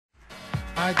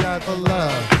I got the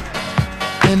love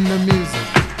in the music.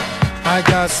 I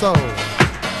got soul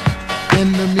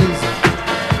in the music.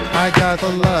 I got the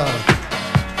love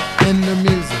in the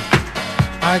music.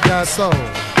 I got soul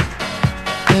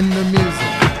in the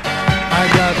music. I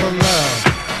got the love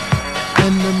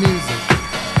in the music.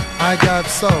 I got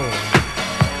soul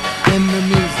in the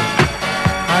music.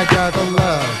 I got the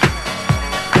love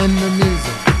in the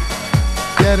music.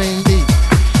 Getting deep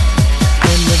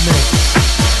in the mix.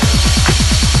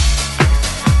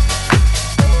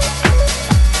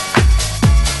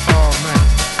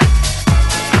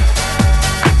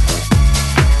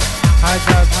 I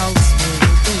got house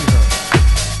music fever.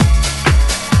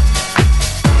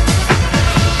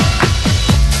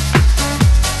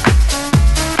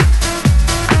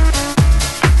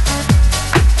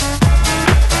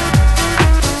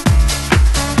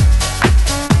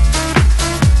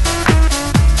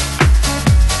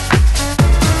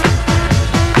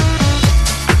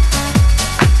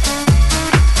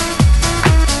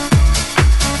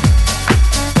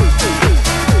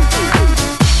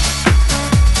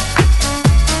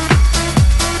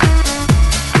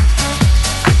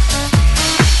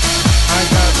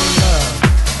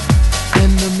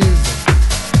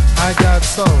 I got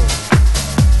soul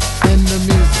in the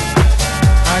music.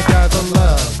 I got the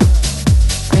love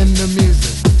in the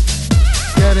music.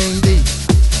 Getting deep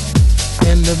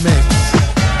in the mix.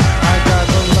 I got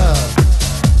the love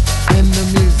in the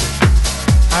music.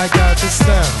 I got the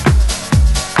sound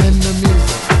in the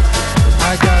music.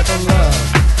 I got the love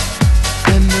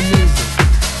in the music.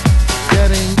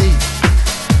 Getting deep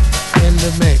in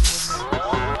the mix.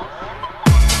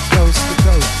 Coast to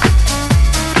coast.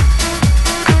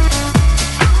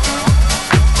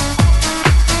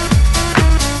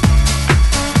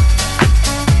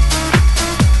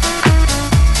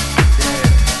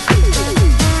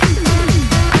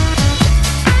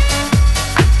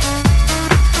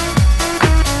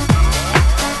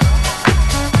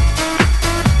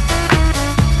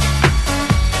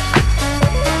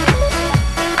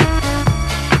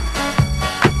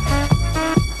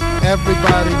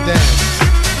 Everybody dance.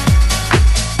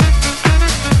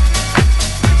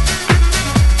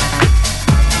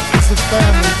 It's a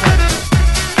family thing.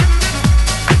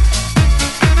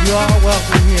 You are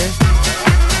welcome here.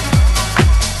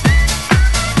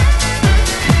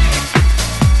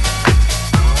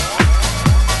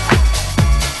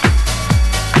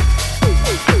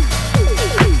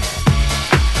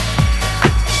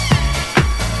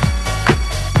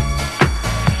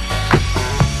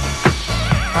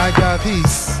 I got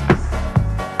peace,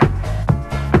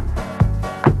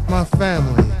 my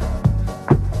family,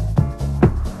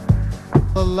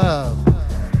 the love,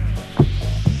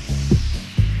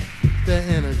 the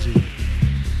energy,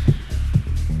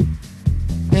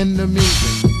 in the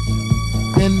music,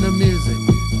 in the music,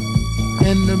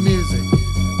 in the music.